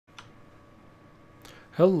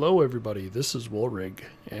Hello everybody, this is Woolrig,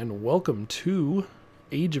 and welcome to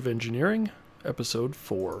Age of Engineering, Episode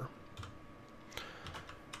 4.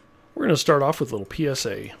 We're going to start off with a little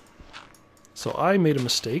PSA. So I made a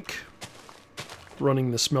mistake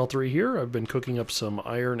running the smeltery here. I've been cooking up some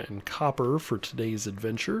iron and copper for today's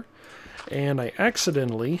adventure, and I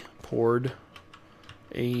accidentally poured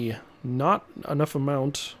a not enough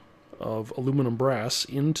amount of aluminum brass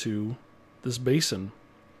into this basin.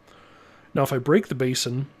 Now, if I break the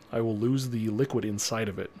basin, I will lose the liquid inside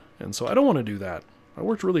of it, and so I don't want to do that. I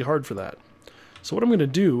worked really hard for that. So what I'm going to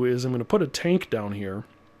do is I'm going to put a tank down here.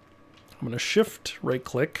 I'm going to shift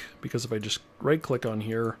right-click, because if I just right-click on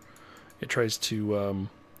here, it tries to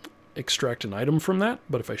extract an item from that.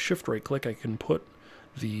 But if I shift right-click, I can put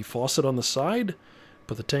the faucet on the side,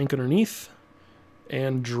 put the tank underneath,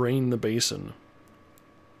 and drain the basin.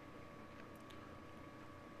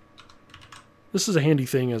 This is a handy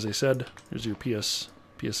thing, as I said. Here's your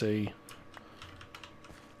PSA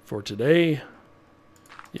for today.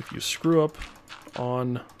 If you screw up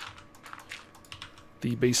on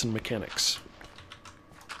the basin mechanics.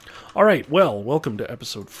 Alright, well, welcome to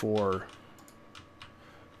episode 4.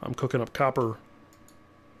 I'm cooking up copper.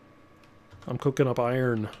 I'm cooking up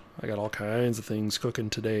iron. I got all kinds of things cooking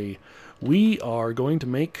today. We are going to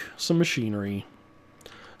make some machinery.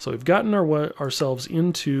 So we've gotten ourselves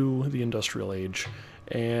into the industrial age,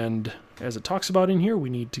 and as it talks about in here, we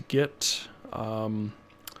need to get one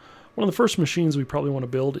of the first machines we probably want to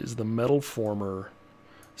build is the metal former,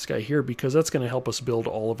 this guy here, because that's going to help us build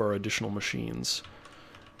all of our additional machines.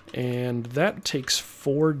 And that takes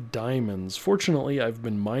 4 diamonds. Fortunately, I've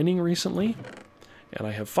been mining recently, and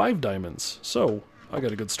I have 5 diamonds, so I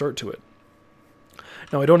got a good start to it.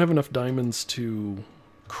 Now, I don't have enough diamonds to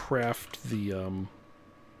craft the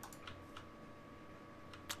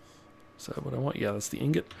is that what I want? Yeah, that's the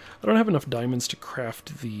ingot. I don't have enough diamonds to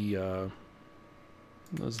craft the...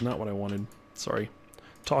 that's not what I wanted. Sorry.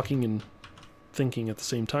 Talking and thinking at the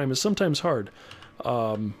same time is sometimes hard. What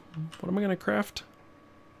am I going to craft?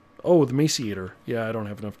 Oh, the Maciator. Yeah, I don't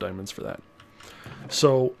have enough diamonds for that.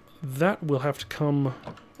 So that will have to come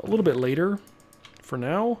a little bit later. For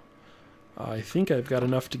now, I think I've got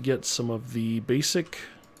enough to get some of the basic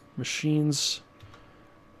machines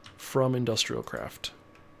from Industrial Craft.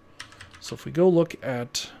 So if we go look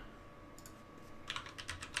at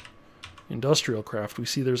Industrial Craft, we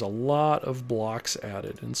see there's a lot of blocks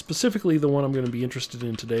added. And specifically the one I'm going to be interested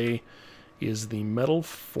in today is the metal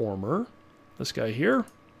former. This guy here.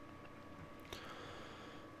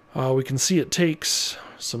 We can see it takes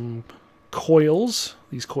some coils.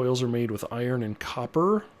 These coils are made with iron and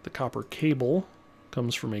copper. The copper cable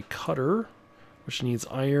comes from a cutter, which needs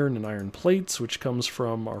iron and iron plates, which comes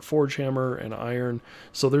from our forge hammer and iron.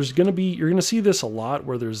 So there's going to be, you're going to see this a lot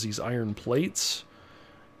where there's these iron plates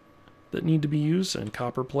that need to be used and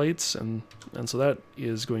copper plates. And so that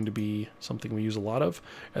is going to be something we use a lot of.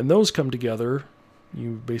 And those come together.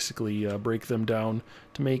 You basically break them down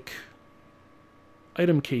to make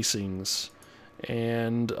item casings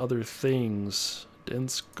and other things.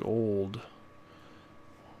 Dense gold.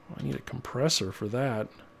 I need a compressor for that.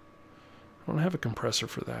 I don't have a compressor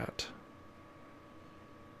for that.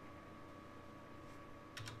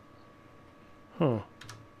 Huh.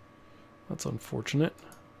 That's unfortunate.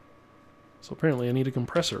 So apparently I need a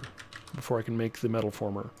compressor before I can make the metal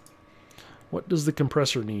former. What does the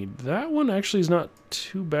compressor need? That one actually is not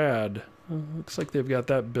too bad. Looks like they've got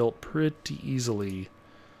that built pretty easily.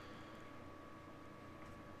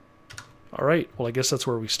 Alright, well I guess that's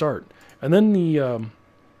where we start. And then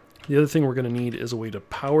the other thing we're going to need is a way to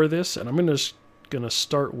power this, and I'm going to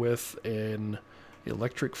start with an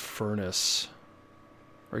electric furnace,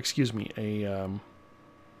 or excuse me, a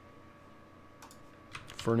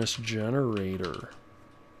furnace generator.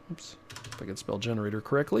 Oops, if I can spell generator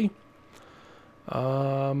correctly.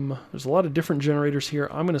 There's a lot of different generators here.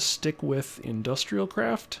 I'm going to stick with Industrial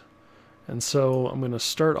Craft, and so I'm going to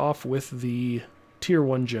start off with the Tier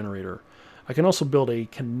 1 generator. I can also build a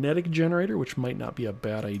kinetic generator, which might not be a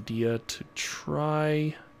bad idea to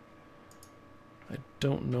try. I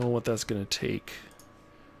don't know what that's going to take.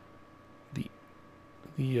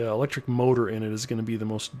 The electric motor in it is going to be the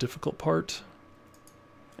most difficult part.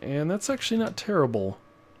 And that's actually not terrible.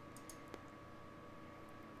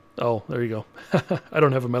 Oh, there you go. I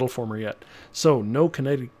don't have a metal former yet. So, no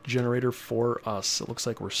kinetic generator for us. It looks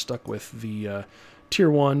like we're stuck with the Tier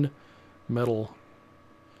 1 metal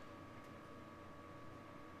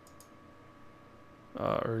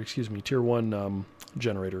Tier 1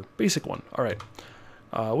 generator. Basic one. Alright.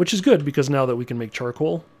 Which is good, because now that we can make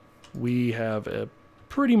charcoal, we have a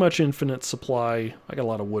pretty much infinite supply. I got a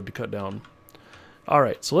lot of wood to cut down.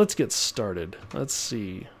 Alright, so let's get started. Let's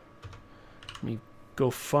see. Let me go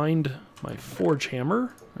find my forge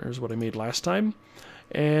hammer. There's what I made last time.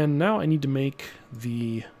 And now I need to make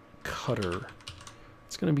the cutter.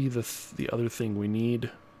 It's going to be the other thing we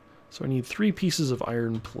need. So I need 3 pieces of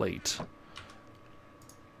iron plate.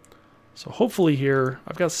 So hopefully here,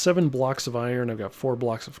 I've got 7 blocks of iron, I've got 4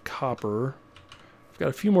 blocks of copper. I've got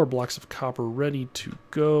a few more blocks of copper ready to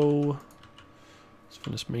go. Let's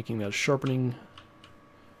finish making that sharpening.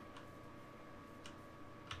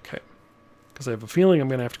 Okay, because I have a feeling I'm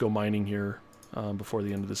going to have to go mining here before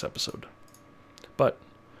the end of this episode. But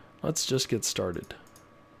let's just get started.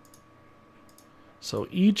 So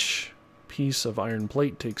each piece of iron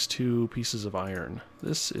plate takes 2 pieces of iron.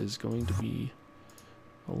 This is going to be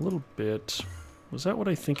a little bit... Was that what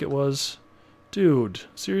I think it was? Dude,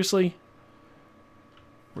 seriously?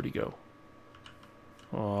 Where'd he go?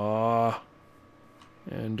 Aww.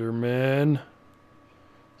 Enderman.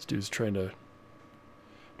 This dude's trying to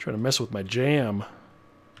mess with my jam.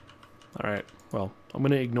 Alright, well, I'm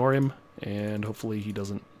going to ignore him, and hopefully he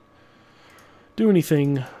doesn't do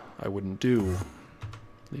anything I wouldn't do.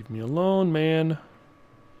 Leave me alone, man.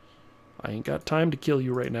 I ain't got time to kill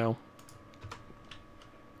you right now.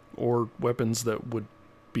 Or weapons that would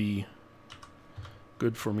be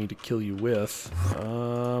good for me to kill you with.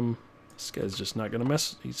 This guy's just not gonna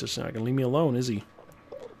mess. He's just not gonna leave me alone, is he?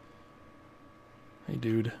 Hey,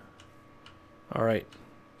 dude. Alright.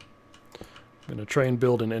 I'm gonna try and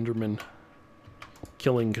build an Enderman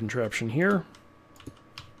killing contraption here.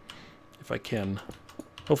 If I can.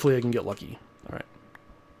 Hopefully I can get lucky. Alright.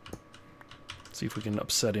 See if we can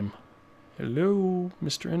upset him. Hello,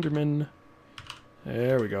 Mr. Enderman.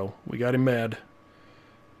 There we go. We got him mad.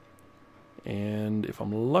 And if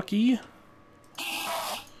I'm lucky...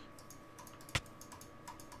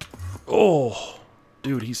 Oh!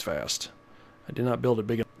 Dude, he's fast. I did not build it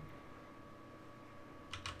big enough.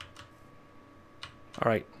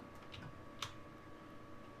 Alright.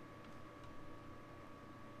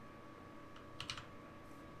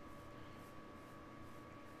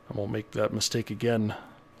 I won't make that mistake again.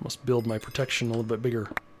 I must build my protection a little bit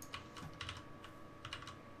bigger.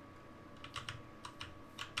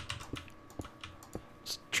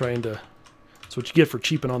 Trying to... That's what you get for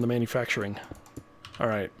cheaping on the manufacturing.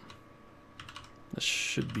 Alright. This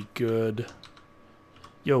should be good.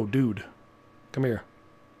 Yo, dude. Come here.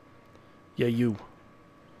 Yeah, you.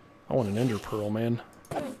 I want an ender pearl, man.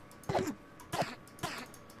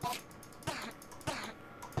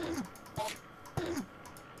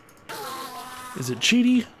 Is it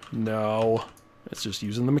cheaty? No. It's just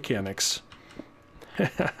using the mechanics.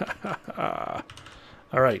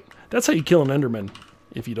 Alright. That's how you kill an enderman.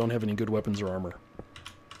 If you don't have any good weapons or armor.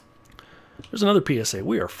 There's another PSA.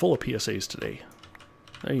 We are full of PSAs today.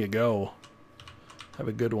 There you go. Have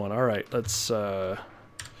a good one. Alright, let's go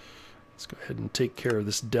ahead and take care of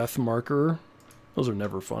this death marker. Those are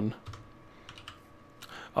never fun.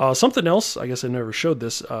 Something else, I guess I never showed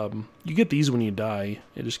this. You get these when you die.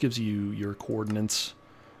 It just gives you your coordinates,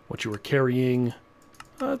 what you were carrying.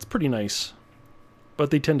 It's pretty nice.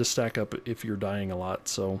 But they tend to stack up if you're dying a lot,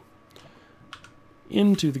 so...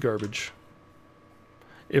 Into the garbage.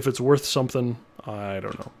 If it's worth something, I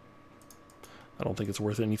don't know. I don't think it's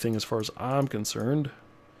worth anything as far as I'm concerned.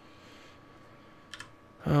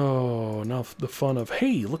 Oh, now the fun of,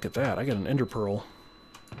 hey, look at that. I got an ender pearl.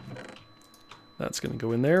 That's going to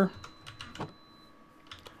go in there.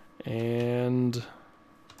 And go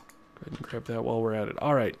ahead and grab that while we're at it.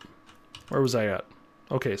 All right. Where was I at?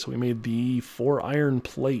 Okay, so we made the 4 iron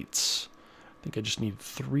plates. I think I just need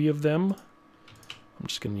 3 of them. I'm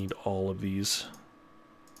just going to need all of these.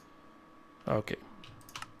 Okay.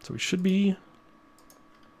 So we should be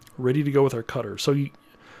ready to go with our cutter. So you,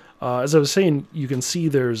 as I was saying, you can see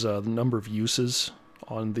there's a number of uses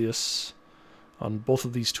on this, on both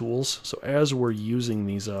of these tools. So as we're using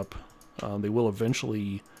these up, they will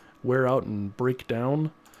eventually wear out and break down.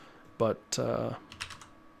 But,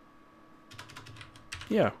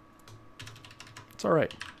 yeah. It's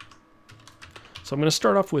alright. So I'm going to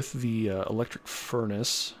start off with the electric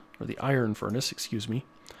furnace, or the iron furnace, excuse me.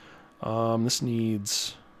 This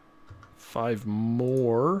needs 5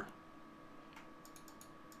 more.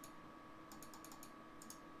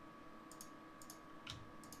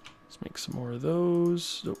 Let's make some more of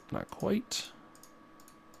those. Nope, not quite.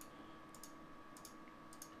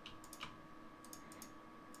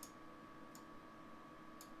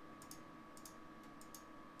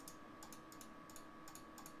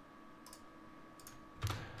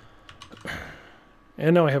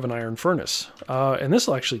 And now I have an iron furnace. And this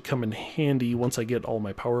will actually come in handy once I get all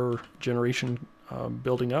my power generation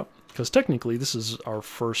building up, because technically this is our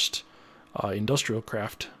first industrial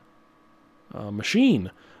craft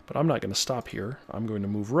machine. But I'm not going to stop here. I'm going to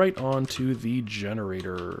move right on to the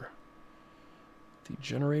generator. The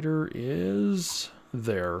generator is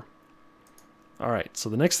there. Alright, so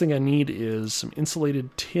the next thing I need is some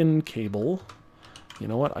insulated tin cable. You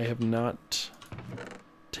know what? I have not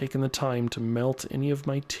taken the time to melt any of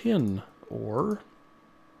my tin ore.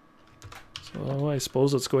 So I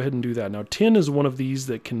suppose let's go ahead and do that. Now, tin is one of these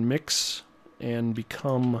that can mix and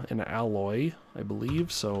become an alloy, I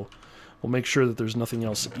believe. So we'll make sure that there's nothing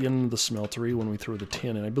else in the smeltery when we throw the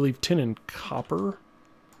tin in. I believe tin and copper.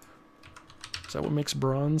 Is that what makes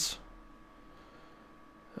bronze?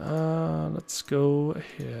 Let's go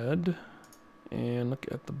ahead and look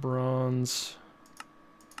at the bronze.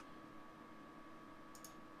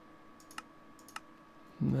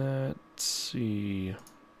 Let's see.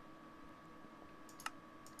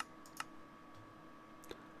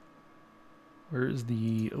 Where is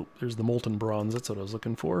the... Oh, there's the molten bronze. That's what I was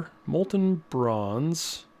looking for. Molten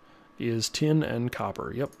bronze is tin and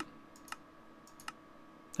copper. Yep.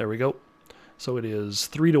 There we go. So it is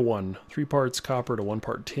 3 to 1. 3 parts copper to 1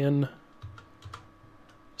 part tin.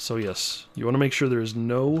 So yes, you want to make sure there is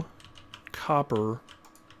no copper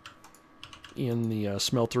in the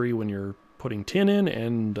smeltery when you're putting tin in,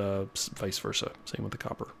 and vice versa. Same with the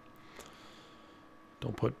copper.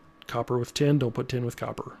 Don't put copper with tin, don't put tin with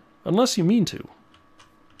copper. Unless you mean to,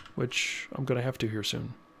 which I'm going to have to here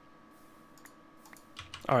soon.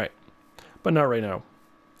 Alright, but not right now.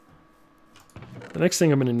 The next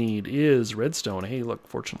thing I'm going to need is redstone. Hey, look,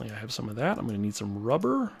 fortunately I have some of that. I'm going to need some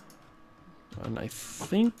rubber. And I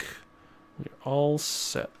think we're all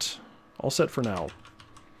set. All set for now.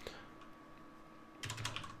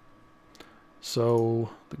 So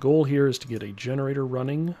the goal here is to get a generator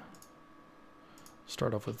running.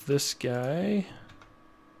 Start off with this guy.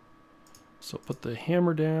 So put the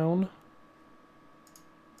hammer down.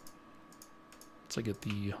 Once I get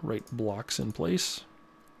the right blocks in place.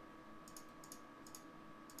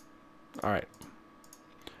 Alright.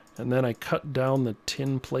 And then I cut down the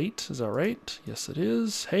tin plate. Is that right? Yes, it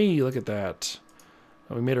is. Hey, look at that.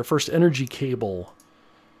 Now we made our first energy cable.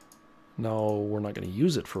 No, we're not going to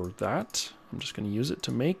use it for that. I'm just going to use it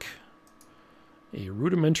to make a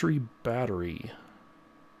rudimentary battery.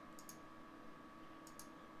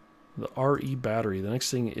 The RE battery. The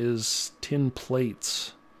next thing is tin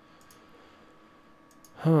plates.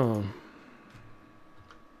 Huh.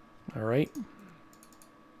 Alright.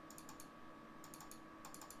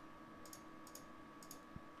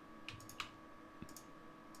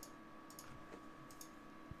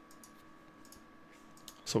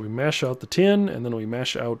 So we mash out the tin, and then we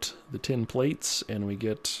mash out the tin plates, and we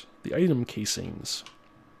get the item casings.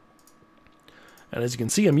 And as you can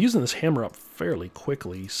see, I'm using this hammer up fairly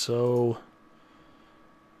quickly, so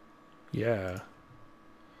yeah.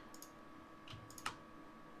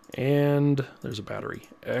 And there's a battery.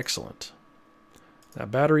 Excellent.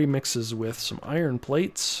 That battery mixes with some iron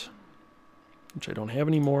plates, which I don't have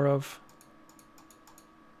any more of.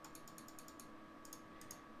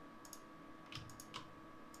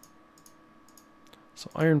 So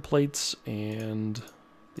iron plates and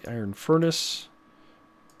the iron furnace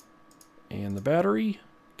and the battery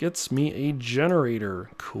gets me a generator.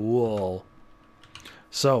 Cool.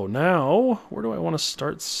 So now, where do I want to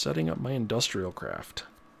start setting up my industrial craft?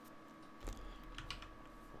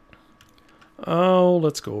 Oh,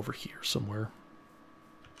 let's go over here somewhere.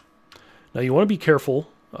 Now you want to be careful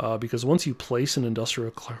because once you place an industrial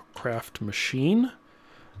craft machine,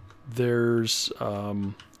 there's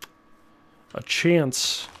a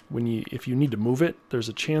chance when if you need to move it, there's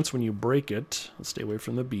a chance when you break it, let's stay away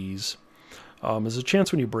from the bees, there's a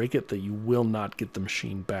chance when you break it that you will not get the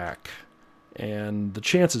machine back. And the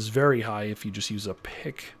chance is very high if you just use a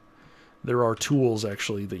pick. There are tools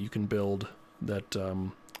actually that you can build that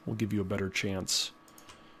will give you a better chance.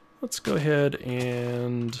 Let's go ahead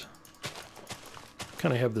and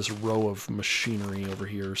kind of have this row of machinery over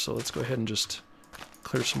here. So let's go ahead and just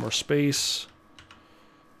clear some more space.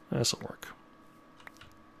 This'll work.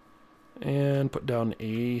 And put down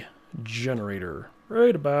a generator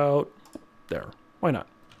right about there. Why not?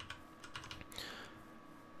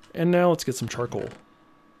 And now let's get some charcoal.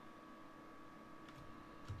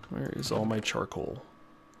 Where is all my charcoal?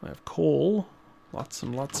 I have coal. Lots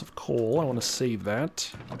and lots of coal. I want to save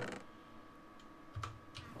that.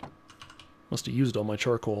 Must have used all my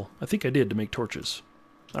charcoal. I think I did to make torches.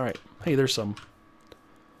 Alright. Hey, there's some.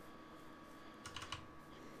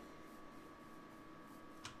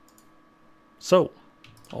 So,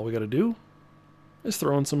 all we got to do is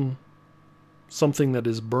throw in something that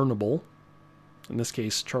is burnable in this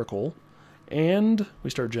case charcoal, and we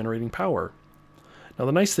start generating power. Now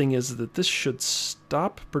the nice thing is that this should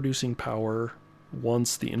stop producing power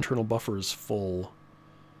once the internal buffer is full,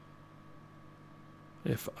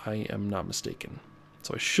 if I am not mistaken.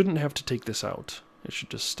 So I shouldn't have to take this out. It should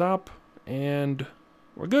just stop, and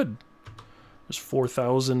we're good. There's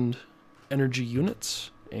 4,000 energy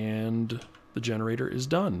units, and the generator is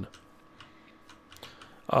done.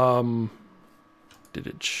 Did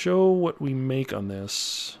it show what we make on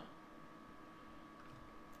this?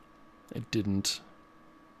 It didn't.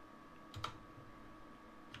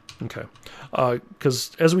 Okay,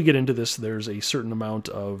 because as we get into this, there's a certain amount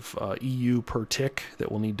of EU per tick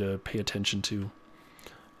that we'll need to pay attention to.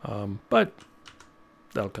 But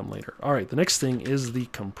that'll come later. All right, the next thing is the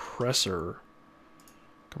compressor.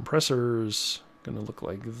 Compressor's going to look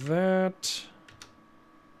like that.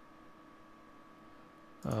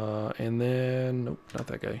 And then, nope, not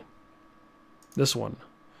that guy. This one.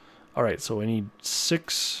 All right, so I need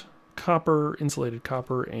 6 copper, insulated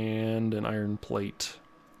copper, and an iron plate.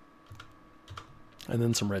 And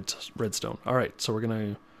then some redstone. All right, so we're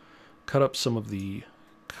going to cut up some of the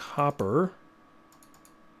copper.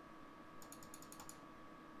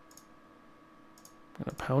 I'm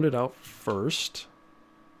going to pound it out first.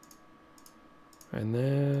 And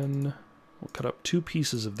then we'll cut up 2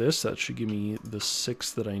 pieces of this. That should give me the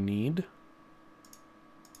 6 that I need.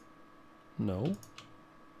 No.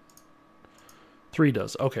 3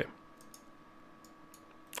 does. Okay.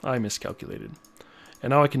 I miscalculated.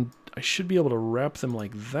 And now I should be able to wrap them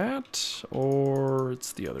like that, or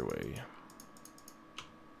it's the other way.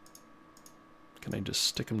 Can I just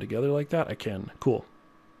stick them together like that? I can. Cool.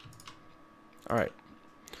 All right.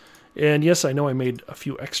 And yes, I know I made a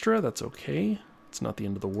few extra. That's okay. It's not the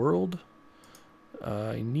end of the world.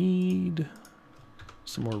 I need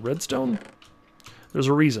some more redstone. There's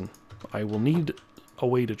a reason. I will need a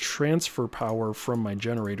way to transfer power from my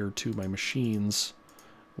generator to my machines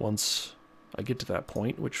once I get to that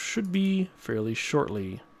point, which should be fairly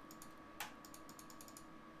shortly.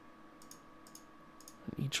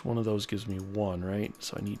 And each one of those gives me 1, right?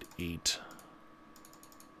 So I need 8.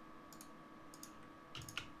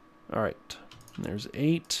 All right, and there's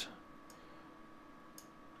 8.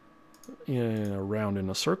 In around in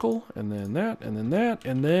a circle, and then that, and then that,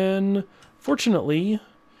 and then fortunately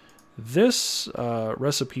this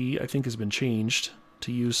recipe I think has been changed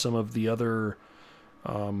to use some of the other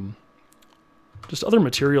just other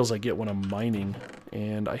materials I get when I'm mining.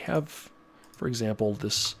 And I have, for example,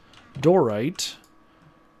 this dorite,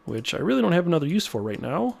 which I really don't have another use for right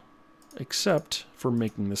now except for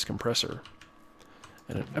making this compressor.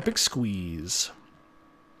 And an epic squeeze.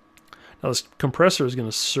 Now this compressor is going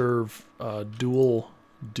to serve dual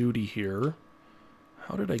duty here.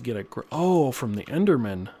 How did I get a... Oh, from the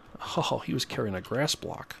Enderman. Oh, he was carrying a grass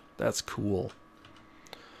block. That's cool.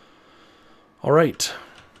 All right.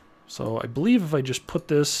 So I believe if I just put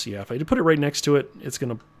this... Yeah, if I put it right next to it, it's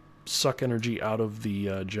going to suck energy out of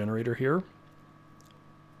the generator here.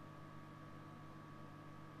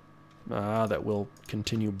 That will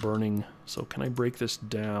continue burning. So can I break this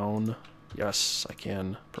down? Yes, I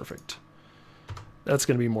can. Perfect. That's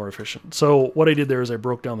going to be more efficient. So what I did there is I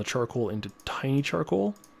broke down the charcoal into tiny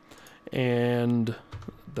charcoal, and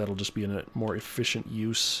that'll just be a more efficient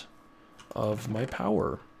use of my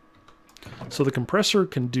power. So the compressor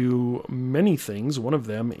can do many things. One of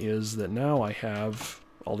them is that now I have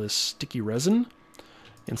all this sticky resin.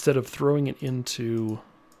 Instead of throwing it into...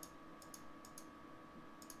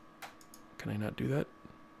 Can I not do that?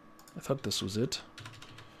 I thought this was it.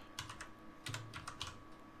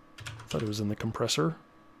 I thought it was in the compressor.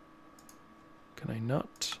 Can I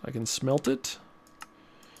not? I can smelt it.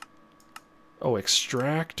 Oh,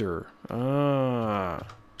 extractor. Ah.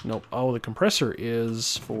 Nope. Oh, the compressor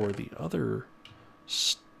is for the other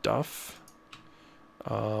stuff.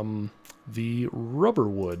 The rubber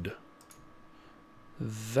wood.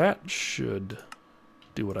 That should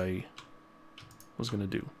do what I was going to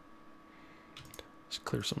do. Let's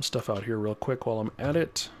clear some stuff out here real quick while I'm at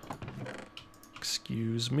it.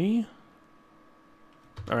 Excuse me.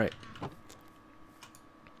 All right.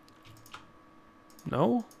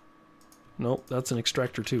 No? Nope, that's an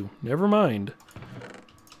extractor too. Never mind.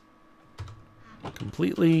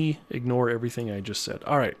 Completely ignore everything I just said.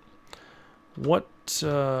 All right. What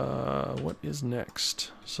is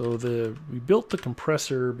next? So we built the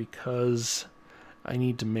compressor because I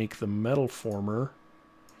need to make the metal former,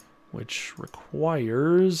 which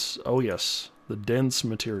requires, oh yes, the dense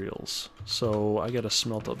materials. So I got to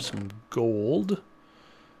smelt up some gold.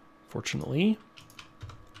 Fortunately,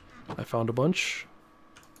 I found a bunch.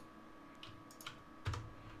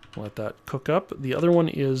 Let that cook up. The other one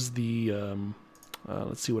is the,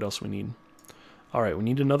 let's see what else we need. All right, we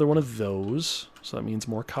need another one of those. So that means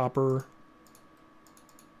more copper.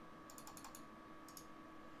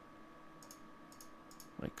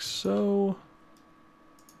 Like so.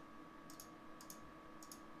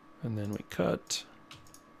 And then we cut.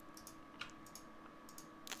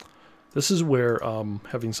 This is where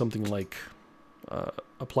having something like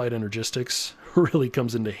Applied Energistics really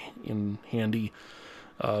comes in handy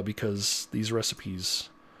because these recipes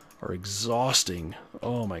are exhausting.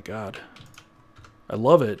 Oh my god. I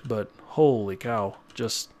love it, but holy cow.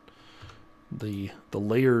 Just the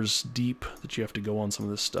layers deep that you have to go on some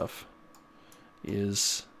of this stuff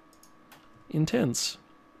is intense.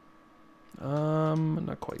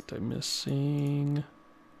 Not quite. I'm missing.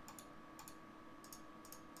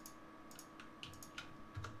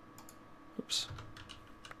 Oops.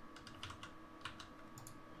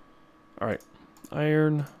 All right.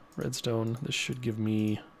 Iron, redstone. This should give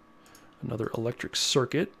me another electric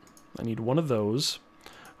circuit. I need one of those.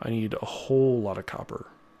 I need a whole lot of copper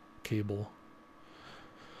cable.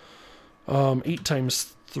 8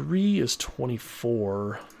 times 3 is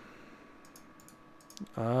 24.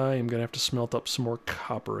 I am going to have to smelt up some more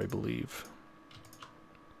copper, I believe.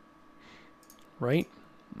 Right?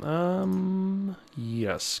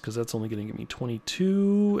 Yes, because that's only going to give me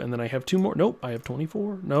 22, and then I have 2 more. Nope, I have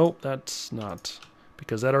 24. Nope, that's not.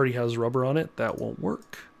 Because that already has rubber on it, that won't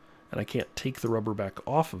work. And I can't take the rubber back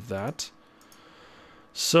off of that.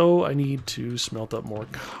 So I need to smelt up more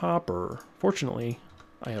copper. Fortunately,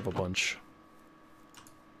 I have a bunch.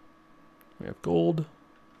 We have gold.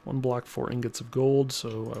 1 block, 4 ingots of gold,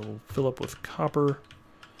 so I will fill up with copper.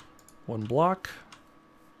 1 block,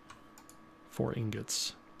 4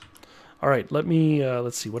 ingots. All right, let me,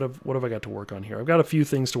 let's see, what have I got to work on here? I've got a few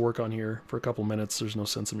things to work on here for a couple minutes. There's no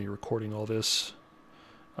sense in me recording all this.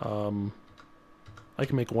 I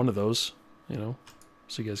can make one of those, you know,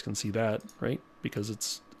 so you guys can see that, right? Because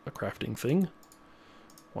it's a crafting thing.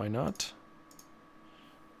 Why not?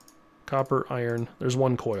 Copper, iron, there's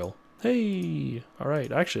 1 coil. Hey!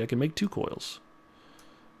 Alright, actually I can make 2 coils.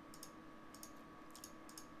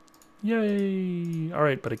 Yay!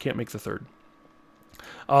 Alright, but I can't make the 3rd.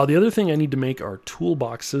 The other thing I need to make are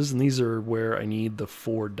toolboxes, and these are where I need the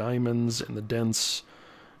 4 diamonds and the dents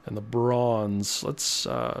and the bronze. Let's,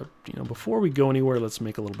 you know, before we go anywhere, let's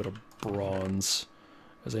make a little bit of bronze.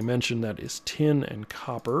 As I mentioned, that is tin and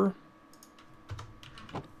copper.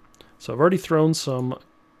 So I've already thrown some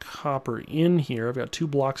copper in here. I've got 2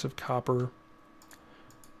 blocks of copper,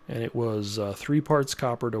 and it was 3 parts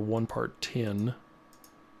copper to 1 part tin.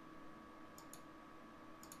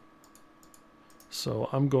 So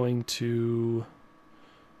I'm going to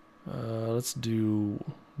let's do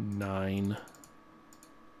 9.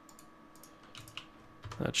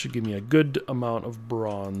 That should give me a good amount of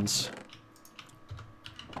bronze,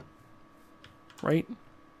 right?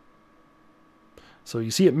 So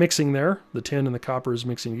you see it mixing there. The tin and the copper is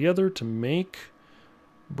mixing together to make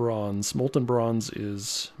bronze. Molten bronze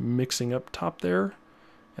is mixing up top there.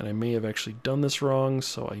 And I may have actually done this wrong,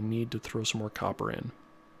 so I need to throw some more copper in.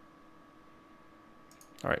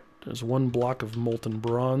 All right, there's 1 block of molten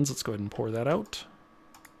bronze. Let's go ahead and pour that out.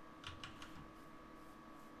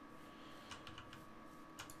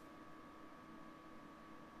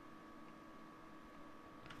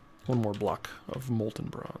 One more block of molten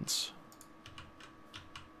bronze.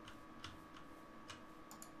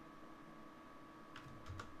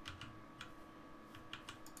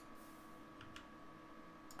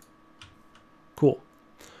 Cool.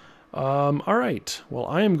 All right. Well,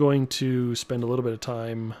 I am going to spend a little bit of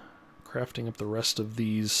time crafting up the rest of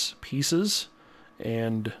these pieces.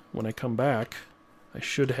 And when I come back, I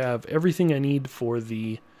should have everything I need for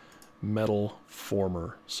the metal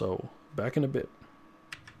former. So back in a bit.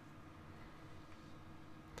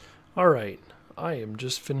 All right. I am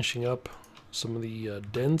just finishing up some of the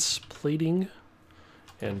dense plating.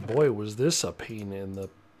 And boy, was this a pain in the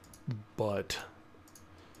butt.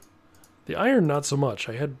 The iron, not so much.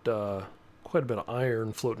 I had quite a bit of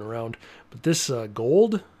iron floating around. But this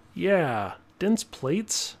gold, yeah, dense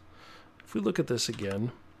plates. If we look at this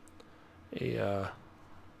again, it's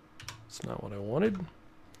not what I wanted.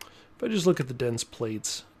 If I just look at the dense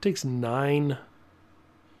plates, it takes 9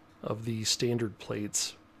 of the standard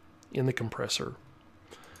plates in the compressor.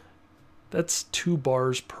 That's 2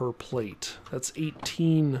 bars per plate. That's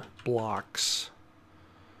 18 blocks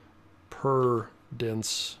per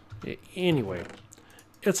dense. Anyway,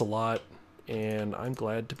 it's a lot, and I'm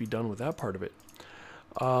glad to be done with that part of it.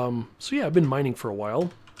 So yeah, I've been mining for a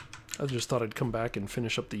while. I just thought I'd come back and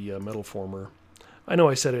finish up the metal former. I know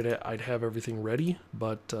I said I'd have everything ready,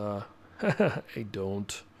 but I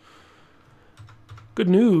don't. Good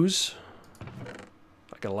news.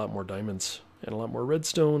 I got a lot more diamonds and a lot more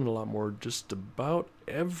redstone and a lot more just about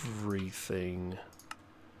everything.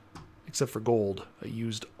 Except for gold. I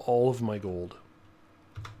used all of my gold.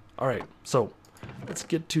 Alright, so let's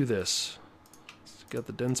get to this. Got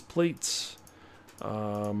the dense plates.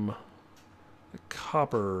 The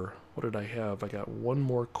copper. What did I have? I got one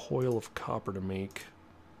more coil of copper to make.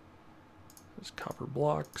 There's copper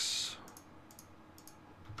blocks.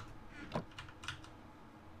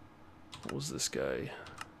 What was this guy?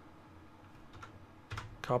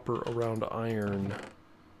 Copper around iron.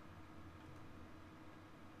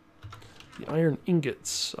 The iron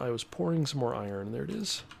ingots. I was pouring some more iron. There it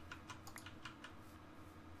is.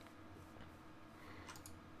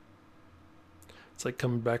 It's like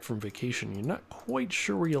coming back from vacation. You're not quite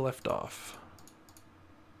sure where you left off.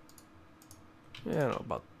 Yeah, I don't know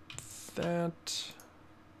about that.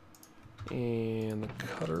 And the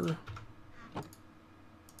cutter.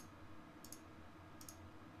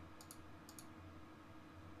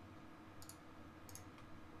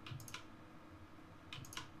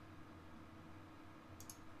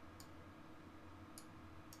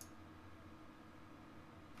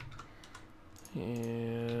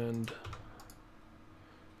 And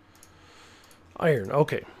iron.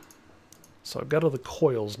 Okay. So I've got all the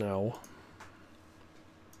coils now.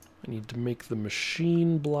 I need to make the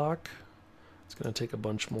machine block. It's going to take a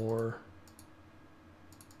bunch more.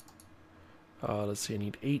 Let's see, I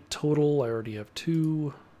need 8 total. I already have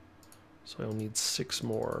 2. So I'll need 6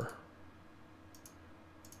 more.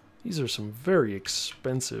 These are some very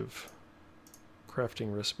expensive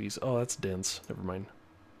crafting recipes. Oh, that's dense. Never mind.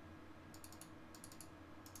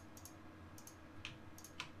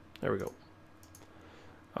 There we go.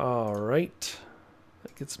 Alright.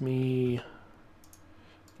 That gets me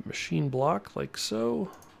the machine block like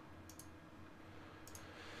so.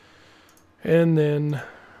 And then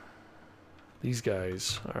these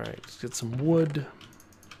guys. Alright, let's get some wood.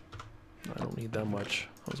 I don't need that much.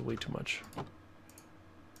 That was way too much.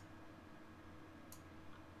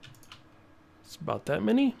 It's about that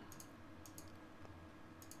many.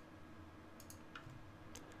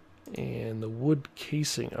 And the wood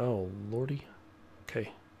casing. Oh, lordy.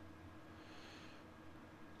 Okay.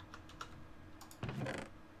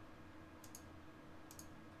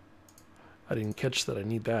 I didn't catch that I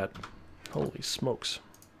need that. Holy smokes.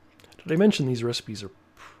 Did I mention these recipes are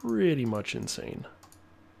pretty much insane?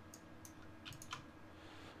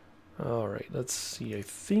 Alright, let's see. I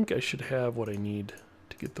think I should have what I need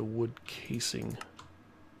to get the wood casing.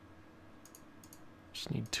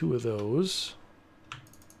 Just need 2 of those.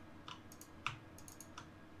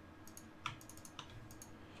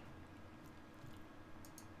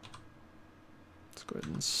 Go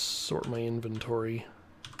ahead and sort my inventory.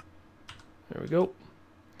 There we go.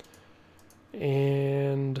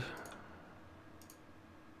 And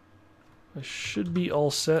I should be all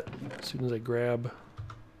set as soon as I grab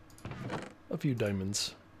a few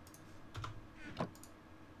diamonds.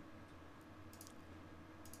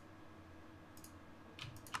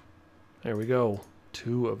 There we go.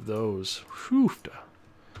 2 of those. Whew.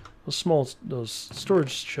 Those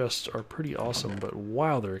storage chests are pretty awesome, but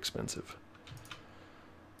wow, they're expensive.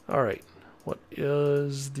 Alright, what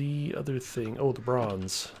is the other thing? Oh, the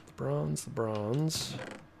bronze. The bronze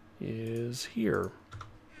is here.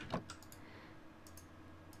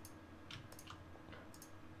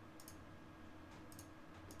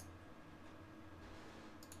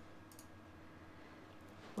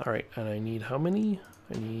 Alright, and I need how many?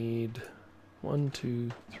 I need 1,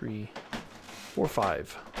 2, 3, 4,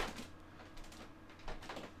 5.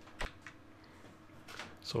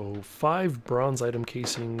 So 5 bronze item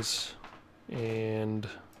casings, and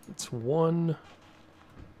it's 1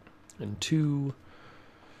 and 2.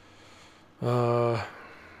 I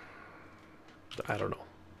don't know.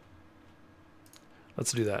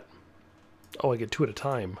 Let's do that. Oh, I get 2 at a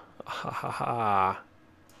time. Ha ha ha.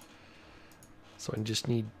 So I just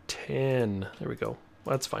need 10. There we go.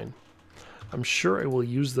 Well, that's fine. I'm sure I will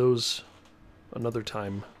use those another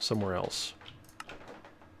time somewhere else.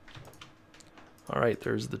 Alright,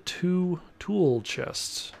 there's the 2 tool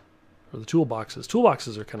chests, or the toolboxes.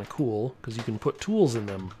 Toolboxes are kind of cool, because you can put tools in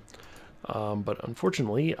them. But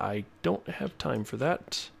unfortunately, I don't have time for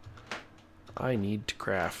that. I need to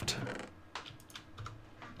craft.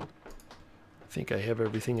 I think I have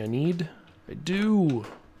everything I need. I do!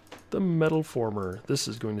 The metal former. This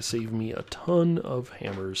is going to save me a ton of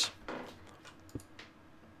hammers.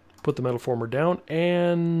 Put the metal former down,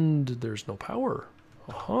 and there's no power.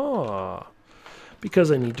 Aha!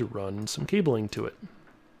 because I need to run some cabling to it.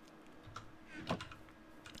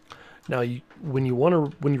 Now, when you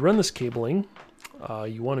run this cabling,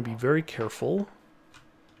 you want to be very careful.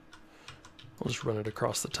 I'll just run it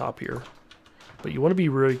across the top here. But you want to be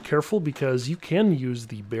really careful because you can use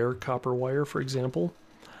the bare copper wire, for example.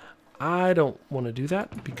 I don't want to do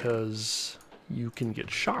that because you can get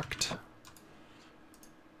shocked.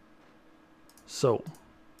 So,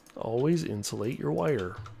 always insulate your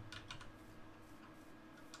wire.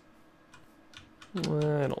 I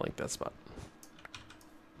don't like that spot.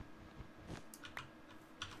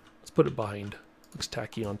 Let's put it behind. Looks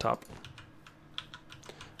tacky on top.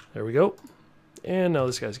 There we go. And now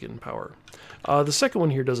this guy's getting power. The second one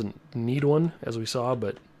here doesn't need one, as we saw,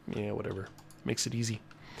 but yeah, whatever. Makes it easy.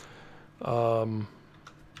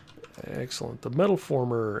 Excellent. The metal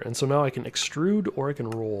former, and so now I can extrude or I can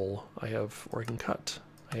roll. Or I can cut.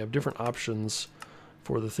 I have different options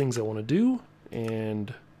for the things I want to do,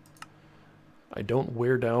 and I don't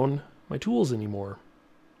wear down my tools anymore.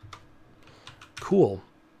 Cool.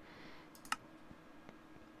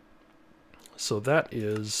 So that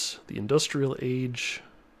is the industrial age.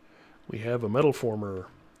 We have a metal former.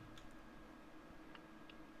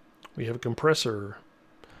 We have a compressor.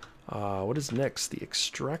 What is next? The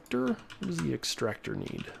extractor? What does the extractor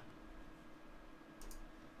need?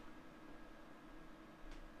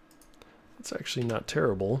 That's actually not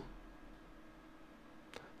terrible.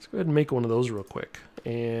 Let's go ahead and make one of those real quick.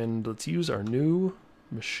 And let's use our new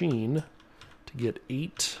machine to get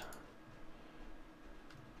 8.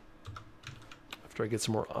 After I get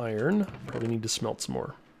some more iron, probably need to smelt some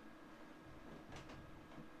more.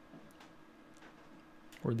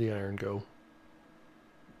 Where'd the iron go?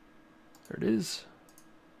 There it is.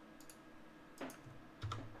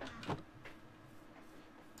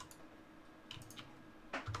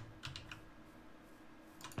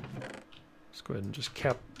 Let's go ahead and just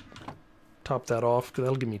top that off, because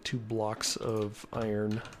that'll give me 2 blocks of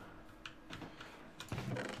iron.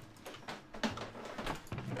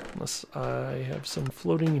 Unless I have some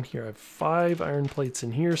floating in here. I have 5 iron plates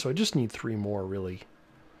in here, so I just need 3 more, really.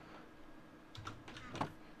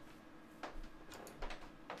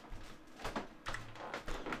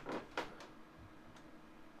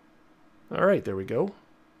 All right, there we go.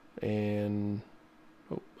 And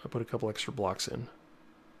oh, I put a couple extra blocks in.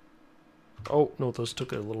 Oh, no, those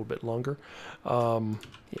took a little bit longer.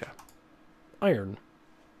 Yeah. Iron.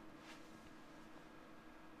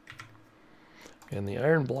 And the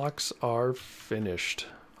iron blocks are finished.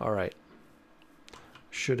 All right.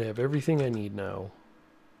 Should have everything I need now.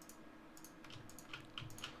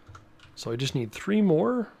 So I just need 3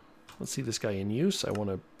 more. Let's see this guy in use. I want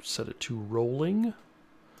to set it to rolling.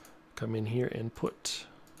 Come in here and put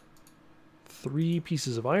 3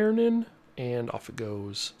 pieces of iron in, and off it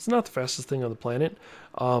goes. It's not the fastest thing on the planet.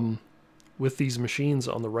 With these machines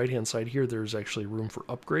on the right-hand side here, there's actually room for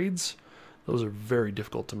upgrades. Those are very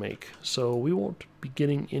difficult to make, so we won't be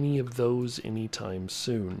getting any of those anytime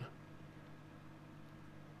soon.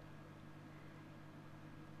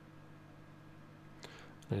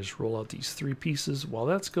 I just roll out these 3 pieces. While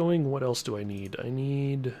that's going, what else do I need? I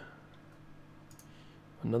need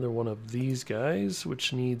another one of these guys,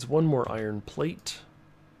 which needs 1 more iron plate.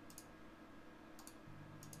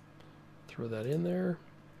 Throw that in there.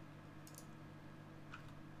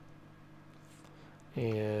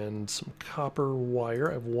 And some copper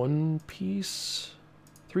wire. I have 1 piece,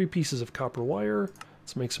 3 pieces of copper wire.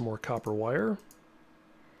 Let's make some more copper wire.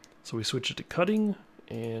 So we switch it to cutting,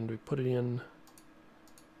 and we put it in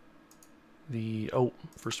the, oh,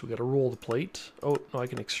 first we got to roll the plate. Oh, no, I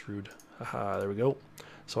can extrude. Haha, there we go.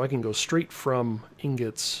 So I can go straight from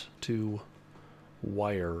ingots to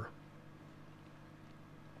wire.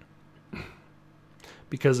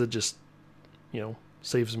 Because it just, you know,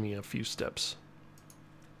 saves me a few steps.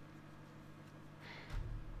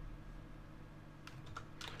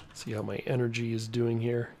 See how my energy is doing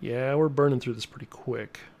here. Yeah, we're burning through this pretty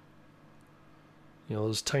quick. You know,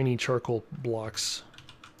 those tiny charcoal blocks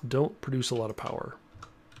don't produce a lot of power.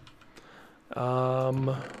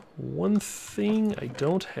 One thing I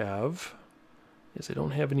don't have is I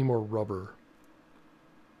don't have any more rubber.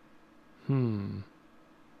 Some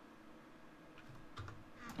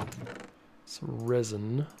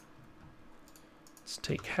resin. Let's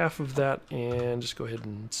take half of that and just go ahead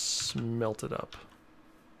and smelt it up.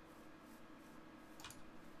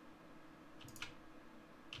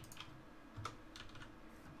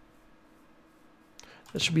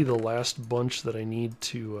 That should be the last bunch that I need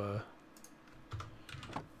to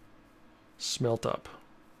smelt up.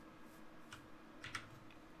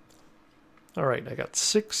 Alright, I got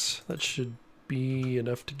 6. That should be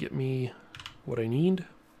enough to get me what I need.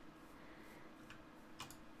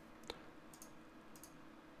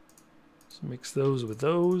 So mix those with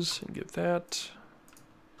those and get that.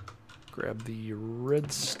 Grab the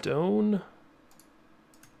redstone.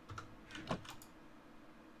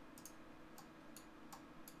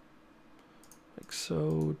 Like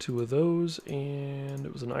so, 2 of those, and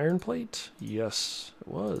it was an iron plate? Yes, it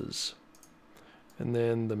was. And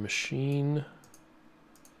then the machine,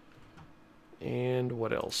 and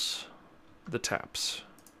what else? The taps,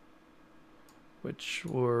 which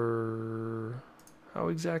were, how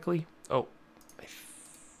exactly? Oh, I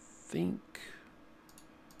think,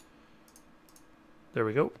 there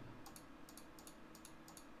we go.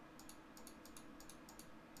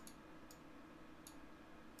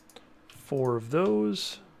 Four of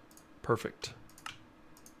those, perfect.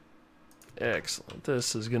 Excellent,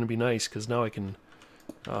 this is going to be nice because now I can,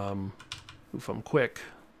 if I'm quick,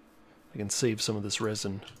 I can save some of this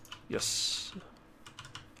resin. Yes,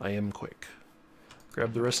 I am quick.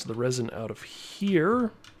 Grab the rest of the resin out of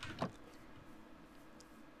here.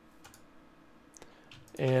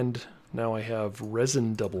 And now I have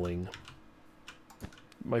resin doubling.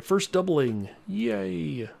 My first doubling,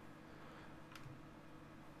 yay!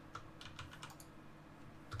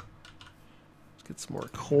 Let's get some more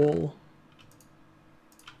coal.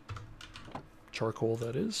 Charcoal,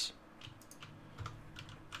 that is.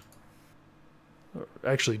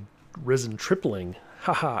 Actually, resin tripling.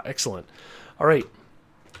 Haha, excellent. All right.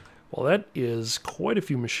 Well, that is quite a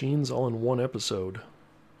few machines all in one episode.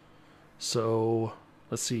 So,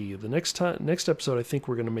 let's see. The next episode, I think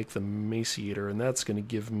we're going to make the Maciator, and that's going to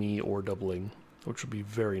give me ore doubling, which will be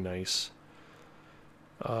very nice.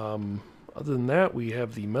 Other than that, we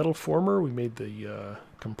have the metal former. We made the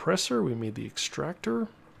compressor. We made the extractor.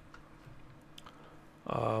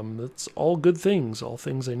 That's all good things, all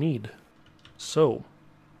things I need. So,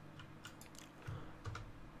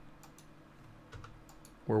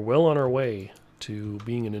 we're well on our way to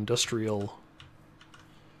being an industrial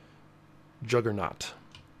juggernaut.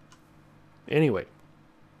 Anyway,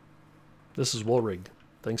 this is Woolrig.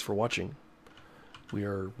 Thanks for watching. We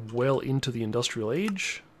are well into the industrial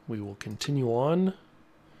age. We will continue on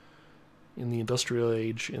in the industrial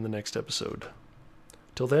age in the next episode.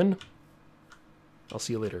 Till then, I'll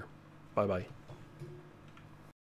see you later. Bye-bye.